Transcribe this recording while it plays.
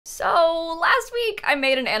So last week I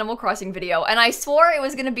made an Animal Crossing video and I swore it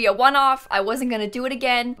was gonna be a one-off. I wasn't gonna do it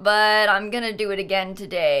again, but I'm gonna do it again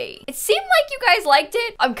today. It seemed like you guys liked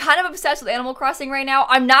it. I'm kind of obsessed with Animal Crossing right now.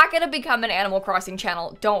 I'm not gonna become an Animal Crossing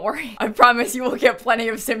channel, don't worry. I promise you will get plenty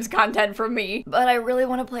of Sims content from me. But I really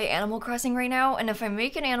wanna play Animal Crossing right now, and if I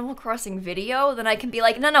make an Animal Crossing video, then I can be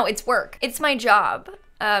like, no, it's work. It's my job.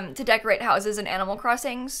 To decorate houses in Animal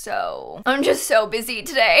Crossing, so I'm just so busy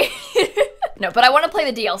today. No, but I want to play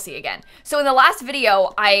the DLC again. So in the last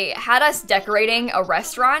video, I had us decorating a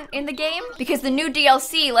restaurant in the game because the new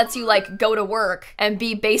DLC lets you like go to work and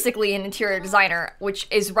be basically an interior designer, which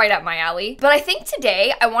is right up my alley. But I think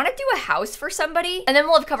today I want to do a house for somebody and then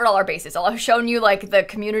we'll have covered all our bases. I'll have shown you like the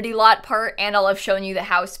community lot part and I'll have shown you the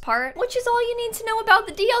house part, which is all you need to know about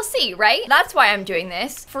the DLC, right? That's why I'm doing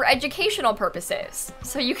this, for educational purposes.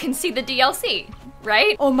 So you can see the DLC,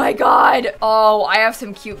 right? Oh my God. Oh, I have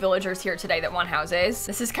some cute villagers here today that want houses.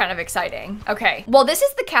 This is kind of exciting. Okay, well, this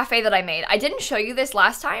is the cafe that I made. I didn't show you this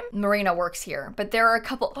last time. Marina works here, but there are a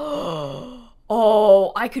couple.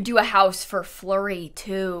 Oh, I could do a house for Flurry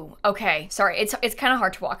too. Okay, sorry, it's kind of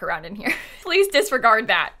hard to walk around in here. Please disregard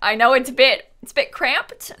that. I know it's a bit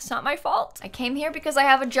cramped. It's not my fault. I came here because I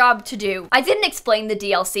have a job to do. I didn't explain the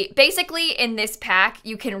DLC. Basically, in this pack,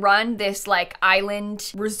 you can run this like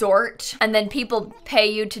island resort and then people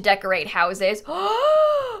pay you to decorate houses.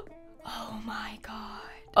 Oh my God.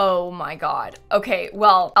 Oh my God. Okay,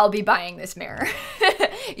 well, I'll be buying this mirror.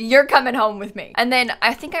 You're coming home with me. And then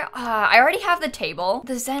I think I already have the table.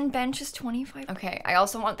 The Zen bench is 25. Okay, I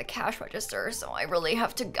also want the cash register, so I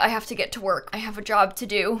have to get to work. I have a job to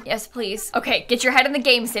do. Yes, please. Okay, get your head in the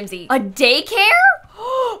game, Simsie. A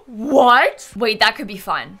daycare? What? Wait, that could be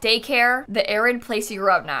fun. Daycare, the arid place you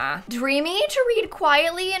grew up. Nah. Dreamy to read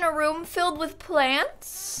quietly in a room filled with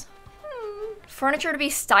plants? Furniture to be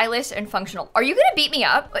stylish and functional. Are you gonna beat me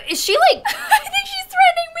up? Is she like, I think she's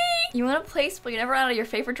threatening me. You want a place where you never run out of your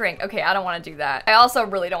favorite drink. Okay, I don't wanna do that. I also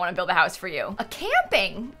really don't wanna build a house for you. A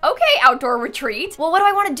camping. Okay, outdoor retreat. Well, what do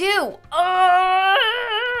I wanna do?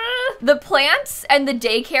 The plants and the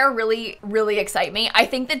daycare really excite me. I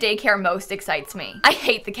think the daycare most excites me. I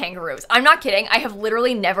hate the kangaroos. I'm not kidding. I have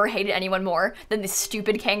literally never hated anyone more than the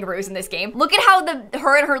stupid kangaroos in this game. Look at how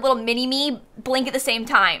her and her little mini-me blink at the same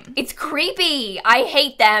time. It's creepy. I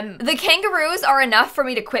hate them. The kangaroos are enough for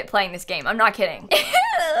me to quit playing this game. I'm not kidding.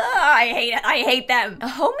 I hate it. I hate them. A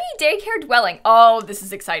homey daycare dwelling. Oh, this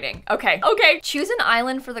is exciting. Okay. Choose an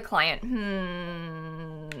island for the client.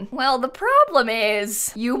 Well, the problem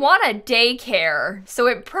is you want a daycare, so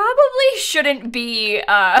it probably shouldn't be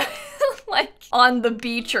like on the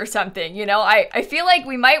beach or something, you know? I feel like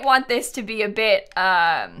we might want this to be a bit,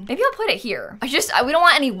 maybe I'll put it here. We don't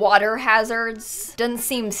want any water hazards. Doesn't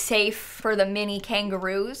seem safe for the mini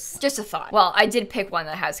kangaroos. Just a thought. Well, I did pick one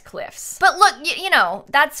that has cliffs. But look, you know,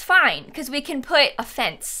 that's fine, because we can put a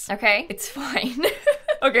fence, okay? It's fine.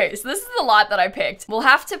 Okay, so this is the lot that I picked. We'll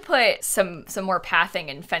have to put some more pathing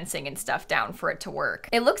and fencing and stuff down for it to work.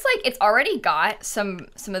 It looks like it's already got some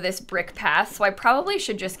of this brick path, so I probably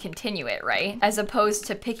should just continue it, right? As opposed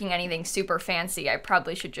to picking anything super fancy, I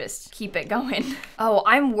probably should just keep it going. Oh,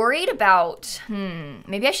 I'm worried about,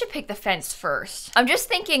 maybe I should pick the fence first. I'm just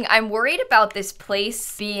thinking, I'm worried about this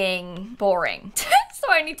place being boring.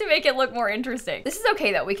 So I need to make it look more interesting. This is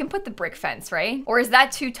okay though, we can put the brick fence, right? Or is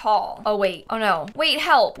that too tall? Oh wait, oh no. Wait,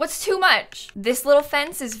 help, what's too much? This little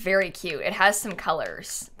fence is very cute. It has some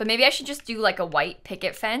colors, but maybe I should just do like a white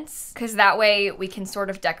picket fence, because that way we can sort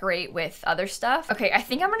of decorate with other stuff. Okay, I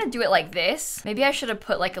think I'm gonna do it like this. Maybe I should have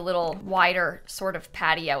put like a little wider sort of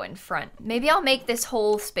patio in front. Maybe I'll make this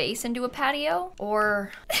whole space into a patio,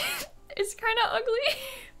 or it's kind of ugly.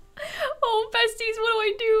 Oh, besties, what do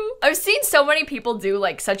I do? I've seen so many people do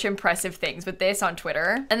like such impressive things with this on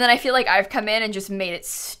Twitter, and then I feel like I've come in and just made it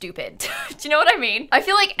stupid. Do you know what I mean? I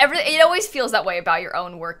feel like it always feels that way about your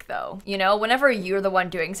own work though. You know, whenever you're the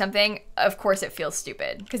one doing something, of course it feels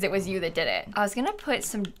stupid because it was you that did it. I was gonna put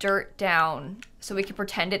some dirt down so we can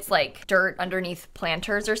pretend it's like dirt underneath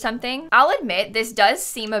planters or something. I'll admit, this does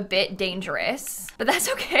seem a bit dangerous, but that's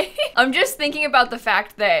okay. I'm just thinking about the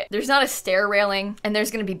fact that there's not a stair railing and there's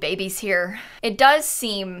gonna be babies here. It does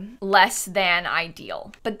seem less than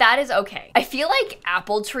ideal, but that is okay. I feel like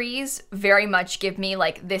apple trees very much give me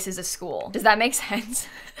like, this is a school. Does that make sense?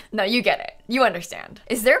 No, you get it. You understand.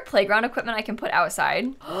 Is there playground equipment I can put outside?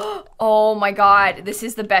 Oh my God, this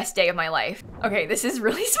is the best day of my life. Okay, this is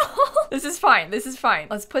really small. This is fine, this is fine.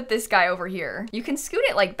 Let's put this guy over here. You can scoot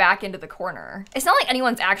it like back into the corner. It's not like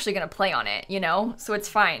anyone's actually gonna play on it, you know? So it's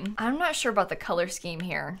fine. I'm not sure about the color scheme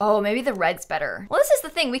here. Oh, maybe the red's better. Well, this is the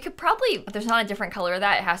thing. We could probably, if there's not a different color of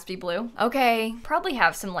that, it has to be blue. Okay, probably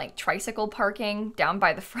have some like tricycle parking down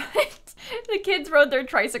by the front. The kids rode their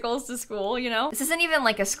tricycles to school, you know? This isn't even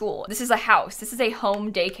like a school. This is a house. This is a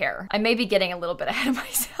home daycare. I may be getting a little bit ahead of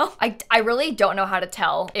myself. I really don't know how to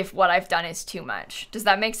tell if what I've done is too much. Does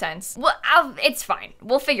that make sense? Well, it's fine.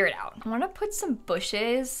 We'll figure it out. I want to put some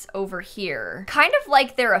bushes over here. Kind of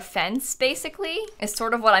like they're a fence, basically, is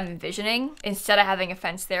sort of what I'm envisioning. Instead of having a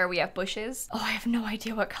fence there, we have bushes. Oh, I have no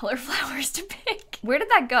idea what color flowers to pick. Where did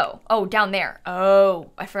that go? Oh, down there.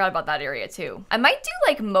 Oh, I forgot about that area too. I might do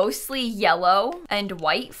like mostly yellow and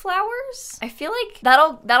white flowers. I feel like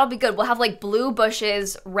that'll be good. We'll have like blue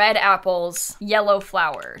bushes, red apples, yellow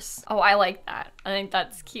flowers. Oh, I like that. I think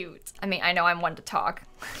that's cute. I mean, I know I'm one to talk.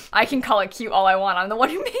 I can call it cute all I want. I'm the one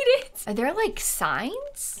who made it. Are there like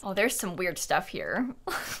signs? Oh, there's some weird stuff here.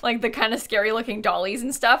 Like the kind of scary looking dollies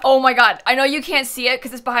and stuff. Oh my God. I know you can't see it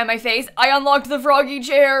because it's behind my face. I unlocked the froggy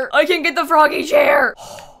chair. I can get the froggy chair.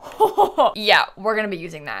 Yeah, we're gonna be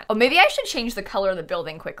using that. Oh, maybe I should change the color of the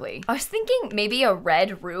building quickly. I was thinking maybe a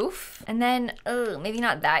red roof and then, maybe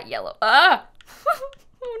not that yellow. Ah!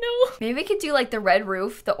 Oh no. Maybe we could do like the red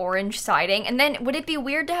roof, the orange siding, and then would it be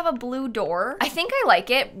weird to have a blue door? I think I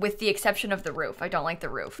like it with the exception of the roof. I don't like the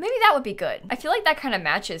roof. Maybe that would be good. I feel like that kind of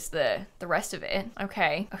matches the rest of it.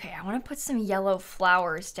 Okay. Okay, I want to put some yellow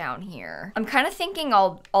flowers down here. I'm kind of thinking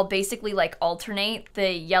I'll basically like alternate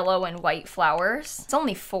the yellow and white flowers. It's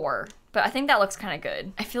only 4, but I think that looks kind of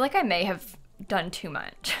good. I feel like I may have done too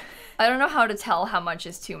much. I don't know how to tell how much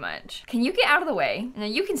is too much. Can you get out of the way? No,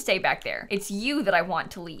 you can stay back there. It's you that I want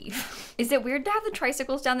to leave. Is it weird to have the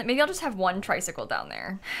tricycles down there? Maybe I'll just have one tricycle down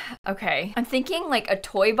there. Okay, I'm thinking like a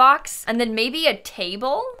toy box and then maybe a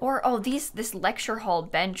table or, oh, this lecture hall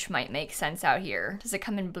bench might make sense out here. Does it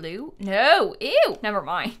come in blue? No, ew, never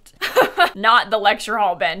mind. Not the lecture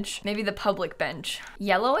hall bench. Maybe the public bench.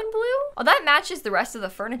 Yellow and blue? Oh, that matches the rest of the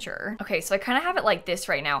furniture. Okay, so I kind of have it like this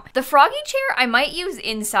right now. The froggy chair I might use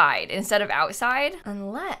inside instead of outside,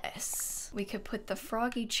 unless we could put the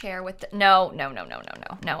froggy chair with the, no,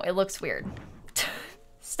 it looks weird.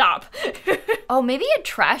 Stop. Oh, maybe a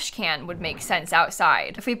trash can would make sense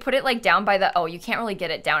outside. If we put it like down by the, oh, you can't really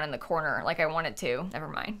get it down in the corner like I want it to. Never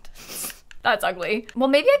mind. That's ugly. Well,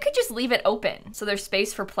 maybe I could just leave it open so there's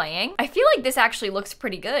space for playing. I feel like this actually looks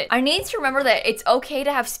pretty good. I need to remember that it's okay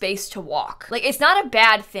to have space to walk. Like, it's not a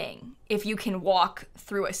bad thing if you can walk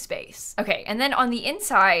through a space. Okay, and then on the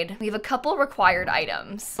inside, we have a couple required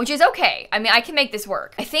items, which is okay. I mean, I can make this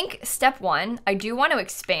work. I think step 1, I do want to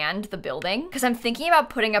expand the building because I'm thinking about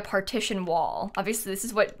putting a partition wall. Obviously, this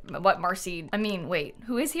is what Marcy, I mean, wait,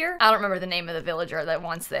 who is here? I don't remember the name of the villager that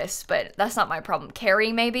wants this, but that's not my problem.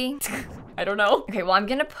 Carrie, maybe? I don't know. Okay, well, I'm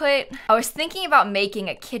gonna put, I was thinking about making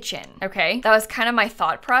a kitchen, okay? That was kind of my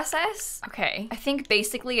thought process. Okay, I think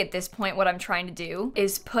basically at this point, what I'm trying to do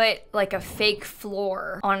is put like a fake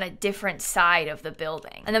floor on a different side of the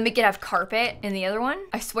building. And then we could have carpet in the other one.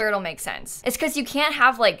 I swear it'll make sense. It's because you can't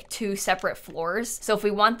have like 2 separate floors. So if we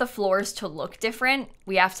want the floors to look different,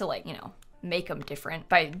 we have to like, you know, make them different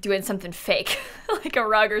by doing something fake, like a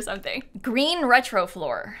rug or something. Green retro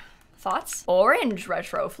floor. Thoughts? Orange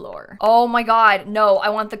retro floor. Oh my God, no, I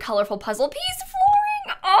want the colorful puzzle piece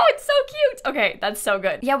flooring. Oh, it's so cute. Okay, that's so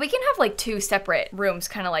good. Yeah, we can have like 2 separate rooms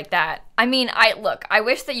kind of like that. I mean, look, I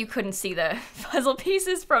wish that you couldn't see the puzzle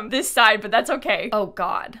pieces from this side, but that's okay. Oh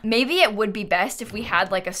God. Maybe it would be best if we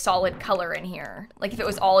had like a solid color in here. Like if it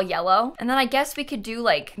was all yellow. And then I guess we could do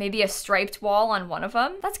like maybe a striped wall on one of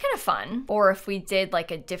them. That's kind of fun. Or if we did like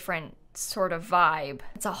a different sort of vibe.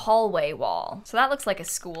 It's a hallway wall. So that looks like a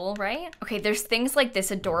school, right? Okay, there's things like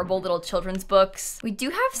this adorable little children's books. We do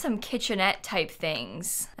have some kitchenette type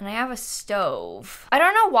things. And I have a stove. I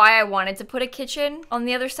don't know why I wanted to put a kitchen on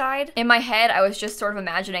the other side. In my head, I was just sort of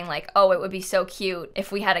imagining like, oh, it would be so cute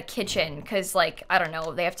if we had a kitchen because like, I don't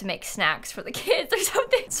know, they have to make snacks for the kids or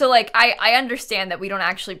something. So like, I understand that we don't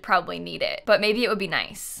actually probably need it, but maybe it would be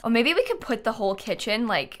nice. Or maybe we could put the whole kitchen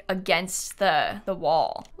like against the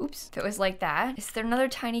wall. Oops. It was like that. Is there another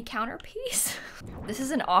tiny counterpiece? This is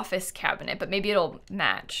an office cabinet, but maybe it'll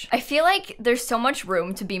match. I feel like there's so much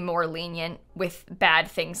room to be more lenient with bad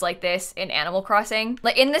things like this in Animal Crossing.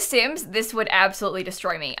 Like in The Sims, this would absolutely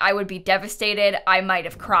destroy me. I would be devastated. I might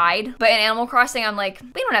have cried. But in Animal Crossing, I'm like,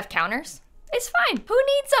 we don't have counters. It's fine. Who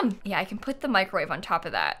needs them? Yeah, I can put the microwave on top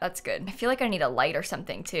of that. That's good. I feel like I need a light or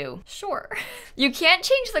something too. Sure. You can't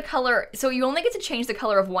change the color. So you only get to change the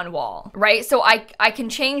color of one wall, right? So I can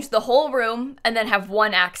change the whole room and then have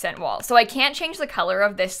one accent wall. So I can't change the color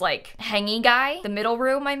of this like hangy guy, the middle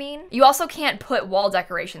room, I mean. You also can't put wall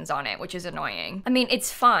decorations on it, which is annoying. I mean,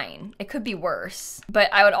 it's fine. It could be worse,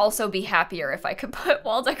 but I would also be happier if I could put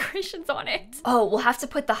wall decorations on it. Oh, we'll have to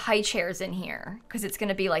put the high chairs in here because it's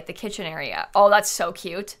gonna be like the kitchen area. Oh, that's so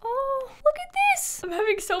cute. Oh, look at this. I'm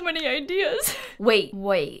having so many ideas. Wait.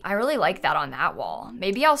 I really like that on that wall.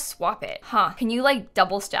 Maybe I'll swap it. Huh. Can you like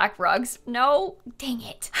double stack rugs? No. Dang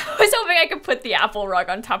it. I was hoping I could put the apple rug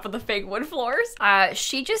on top of the fake wood floors.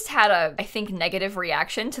 She just had a, I think, negative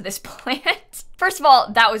reaction to this plant. First of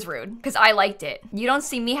all, that was rude because I liked it. You don't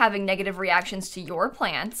see me having negative reactions to your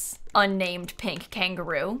plants. Unnamed pink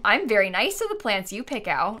kangaroo. I'm very nice to the plants you pick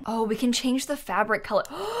out. Oh, we can change the fabric color.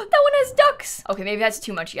 That one has ducks. Okay, maybe that's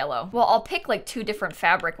too much yellow. Well, I'll pick like 2 different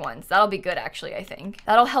fabric ones. That'll be good actually, I think.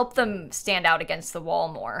 That'll help them stand out against the wall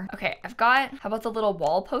more. Okay, I've got, how about the little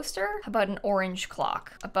wall poster? How about an orange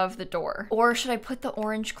clock above the door? Or should I put the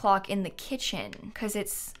orange clock in the kitchen? Because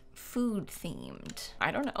it's food themed.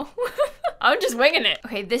 I don't know. I'm just winging it.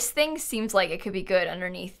 Okay, this thing seems like it could be good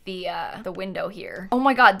underneath the window here. Oh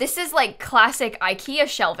my god, this is like classic IKEA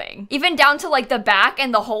shelving. Even down to like the back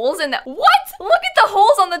and the holes in the— what? Look at the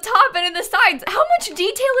holes on the top and in the sides. How much detail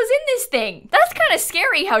is in this thing? That's kind of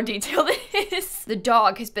scary how detailed it is. The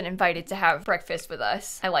dog has been invited to have breakfast with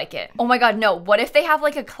us. I like it. Oh my god, no. What if they have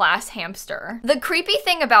like a class hamster? The creepy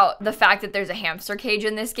thing about the fact that there's a hamster cage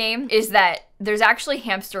in this game is that there's actually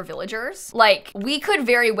hamster villagers. Like, we could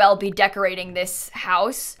very well be decorating this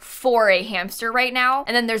house for a hamster right now,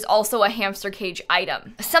 and then there's also a hamster cage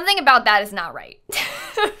item. Something about that is not right.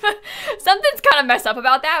 Something's kind of messed up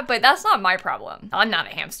about that, but that's not my problem. I'm not a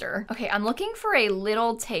hamster. Okay, I'm looking for a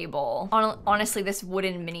little table. Honestly, this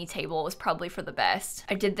wooden mini table was probably for the best.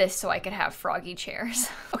 I did this so I could have froggy chairs.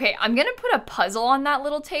 Okay, I'm gonna put a puzzle on that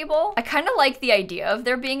little table. I kind of like the idea of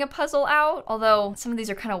there being a puzzle out, although some of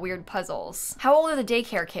these are kind of weird puzzles. How old are the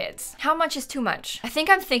daycare kids? How much is too much? I think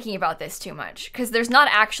I'm thinking about this too much because there's not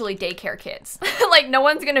actually daycare kids. Like, no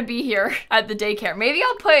one's gonna be here at the daycare. Maybe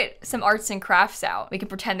I'll put some arts and crafts out. We can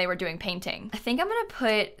pretend they were doing painting. I think I'm gonna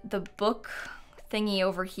put the book thingy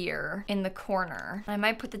over here in the corner. I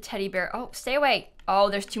might put the teddy bear— oh, stay away. Oh,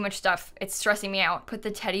 there's too much stuff. It's stressing me out. Put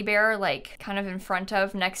the teddy bear like kind of in front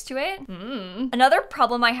of, next to it. Another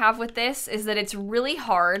problem I have with this is that it's really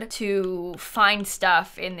hard to find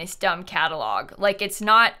stuff in this dumb catalog. Like, it's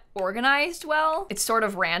not organized well. It's sort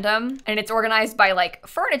of random, and it's organized by like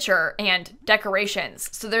furniture and decorations.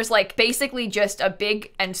 So there's like basically just a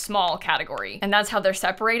big and small category, and that's how they're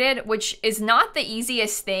separated, which is not the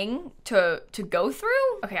easiest thing to go through.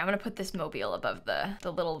 Okay, I'm gonna put this mobile above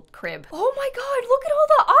the little crib. Oh my god, look at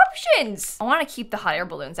all the options. I want to keep the hot air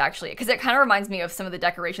balloons actually, because it kind of reminds me of some of the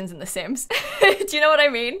decorations in The Sims. Do you know what I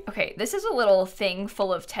mean? Okay, this is a little thing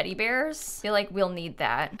full of teddy bears. I feel like we'll need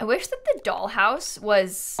that. I wish that the dollhouse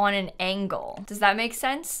was on an angle. Does that make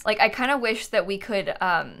sense? Like, I kind of wish that we could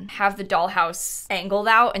have the dollhouse angled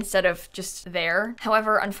out instead of just there.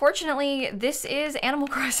 However, unfortunately, this is Animal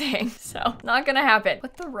Crossing, so not gonna happen.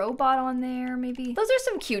 Put the robot on there, maybe. Those are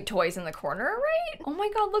some cute toys in the corner, right? Oh my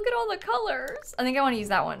god, look at all the colors. I think I want to use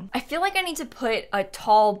that one. I feel like I need to put a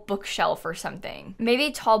tall bookshelf or something. Maybe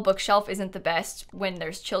a tall bookshelf isn't the best when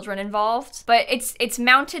there's children involved, but it's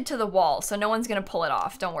mounted to the wall, so no one's gonna pull it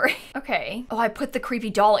off, don't worry. Okay. Oh, I put the creepy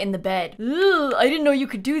doll in the bed. Ugh, I didn't know you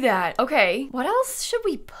could do that. Okay, what else should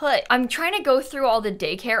we put? I'm trying to go through all the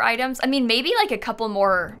daycare items. I mean, maybe like a couple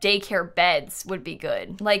more daycare beds would be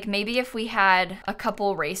good. Like, maybe if we had a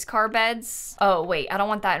couple race car beds. Oh, wait, I don't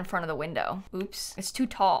want that in front of the window. Oops, it's too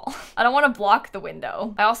tall. I don't want to block the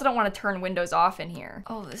window. I also don't want to turn windows off in here.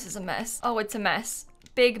 Oh, this is a mess. Oh, it's a mess.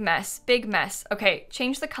 Big mess, big mess. Okay,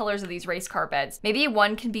 change the colors of these race car beds. Maybe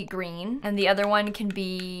one can be green and the other one can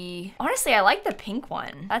be— honestly, I like the pink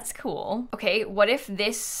one. That's cool. Okay, what if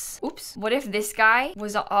this— oops. What if this guy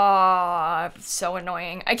was— so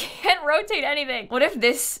annoying. I can't rotate anything. What if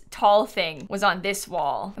this tall thing was on this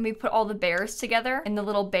wall and we put all the bears together in the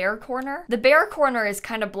little bear corner? The bear corner is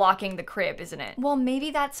kind of blocking the crib, isn't it? Well,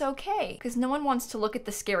 maybe that's okay because no one wants to look at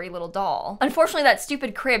the scary little doll. Unfortunately, that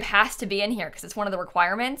stupid crib has to be in here because it's one of the requirements.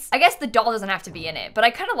 I guess the doll doesn't have to be in it, but I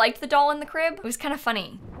kind of liked the doll in the crib. It was kind of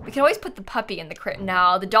funny. We can always put the puppy in the crib.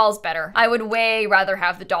 No, the doll's better. I would way rather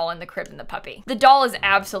have the doll in the crib than the puppy. The doll is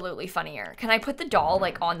absolutely funnier. Can I put the doll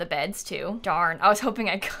like on the beds too? Darn, I was hoping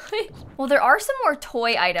I could. Well, there are some more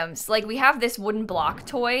toy items. Like we have this wooden block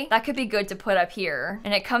toy. That could be good to put up here.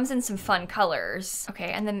 And it comes in some fun colors.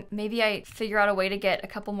 Okay, and then maybe I figure out a way to get a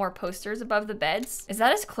couple more posters above the beds. Is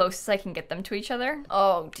that as close as I can get them to each other?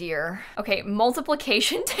 Oh dear. Okay,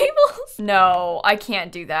 multiplication tables? No, I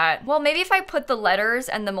can't do that. Well, maybe if I put the letters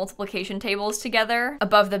and the multiplication tables together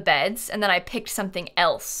above the beds and then I picked something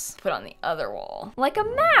else to put on the other wall. Like a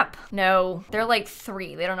map. No, they're like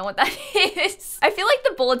 3. They don't know what that is. I feel like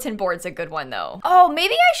the bulletin board's a good one though. Oh,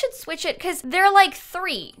 maybe I should switch it because they're like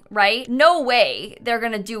 3, right? No way they're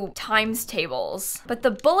gonna do times tables. But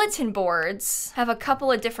the bulletin boards have a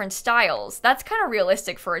couple of different styles. That's kind of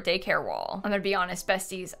realistic for a daycare wall. I'm gonna be honest,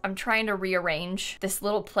 besties. I'm trying to rearrange this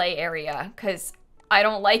little play area because I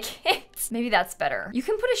don't like it. Maybe that's better. You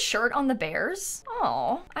can put a shirt on the bears?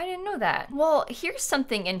 Oh, I didn't know that. Well, here's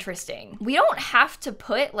something interesting. We don't have to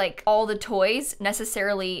put like all the toys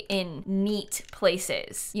necessarily in neat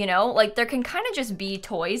places, you know? Like there can kind of just be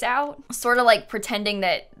toys out, sort of like pretending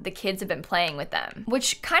that the kids have been playing with them,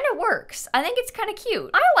 which kind of works. I think it's kind of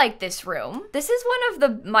cute. I like this room. This is one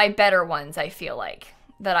of my better ones, I feel like,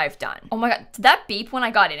 that I've done. Oh my God, did that beep when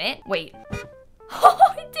I got in it? Wait. Oh,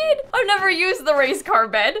 it did! I've never used the race car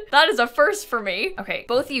bed. That is a first for me. Okay,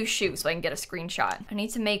 both use shoes so I can get a screenshot. I need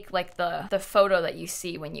to make like the photo that you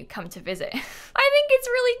see when you come to visit. I think it's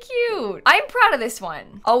really cute. I'm proud of this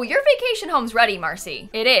one. Oh, your vacation home's ready, Marcy.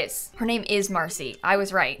 It is. Her name is Marcy. I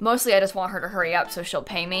was right. Mostly I just want her to hurry up so she'll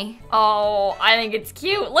pay me. Oh, I think it's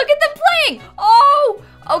cute. Look at them playing! Oh!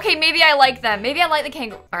 Okay, maybe I like them. Maybe I like the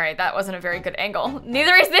kangaroo. All right, that wasn't a very good angle.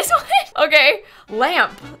 Neither is this one. Okay,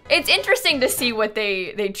 lamp. It's interesting to see what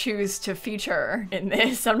they choose to feature in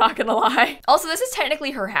this, I'm not gonna lie. Also, this is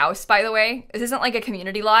technically her house, by the way. This isn't like a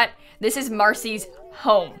community lot. This is Marcy's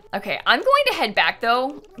home. Okay, I'm going to head back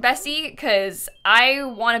though, Bessie, because I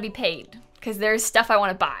want to be paid. Because there's stuff I want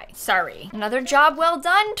to buy. Sorry. Another job well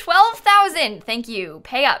done. 12,000. Thank you.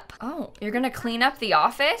 Pay up. Oh, you're gonna clean up the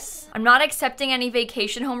office? I'm not accepting any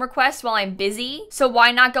vacation home requests while I'm busy. So why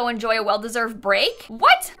not go enjoy a well-deserved break?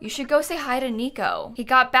 What? You should go say hi to Nico. He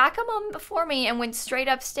got back a moment before me and went straight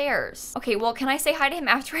upstairs. Okay, well, can I say hi to him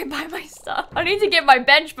after I buy my stuff? I need to get my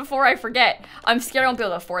bench before I forget. I'm scared I won't be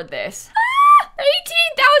able to afford this.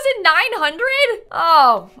 18,900?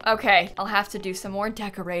 Oh, okay. I'll have to do some more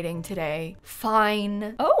decorating today.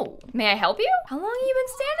 Fine. Oh, may I help you? How long have you been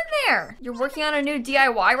standing there? You're working on a new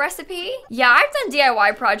DIY recipe? Yeah, I've done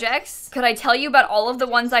DIY projects. Could I tell you about all of the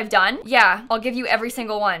ones I've done? Yeah, I'll give you every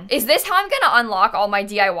single one. Is this how I'm gonna unlock all my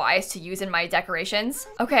DIYs to use in my decorations?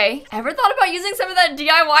 Okay. Ever thought about using some of that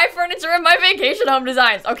DIY furniture in my vacation home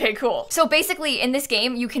designs? Okay, cool. So basically in this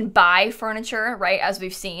game, you can buy furniture, right, as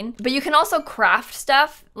we've seen, but you can also craft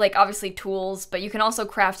stuff, like obviously tools, but you can also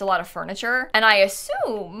craft a lot of furniture. And I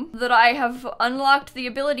assume that I have unlocked the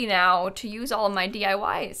ability now to use all of my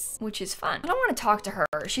DIYs, which is fun. I don't want to talk to her.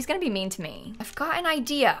 She's gonna be mean to me. I've got an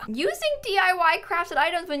idea. Using DIY crafted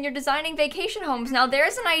items when you're designing vacation homes. Now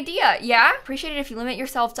there's an idea, yeah? Appreciate it if you limit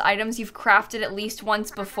yourself to items you've crafted at least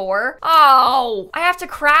once before. Oh, I have to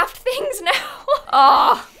craft things now.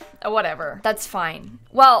 Oh. Whatever, that's fine.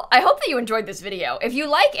 Well, I hope that you enjoyed this video. If you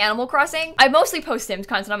like Animal Crossing, I mostly post Sims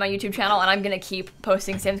content on my YouTube channel, and I'm gonna keep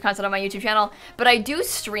posting Sims content on my YouTube channel, but I do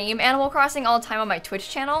stream Animal Crossing all the time on my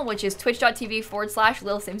Twitch channel, which is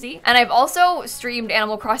twitch.tv/lilsimsie. And I've also streamed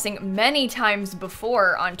Animal Crossing many times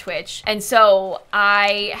before on Twitch, and so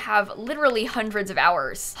I have literally hundreds of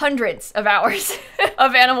hours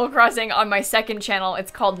of Animal Crossing on my second channel.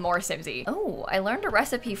 It's called More Simsie. Oh, I learned a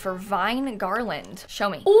recipe for vine garland. Show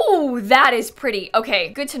me. Ooh, that is pretty. Okay,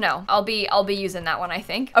 good to know. I'll be using that one, I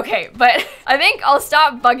think. Okay, but I think I'll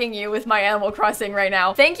stop bugging you with my Animal Crossing right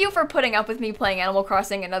now. Thank you for putting up with me playing Animal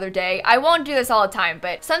Crossing another day. I won't do this all the time,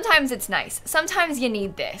 but sometimes it's nice. Sometimes you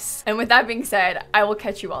need this. And with that being said, I will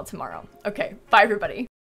catch you all tomorrow. Okay, bye everybody.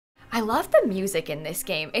 I love the music in this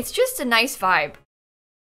game. It's just a nice vibe.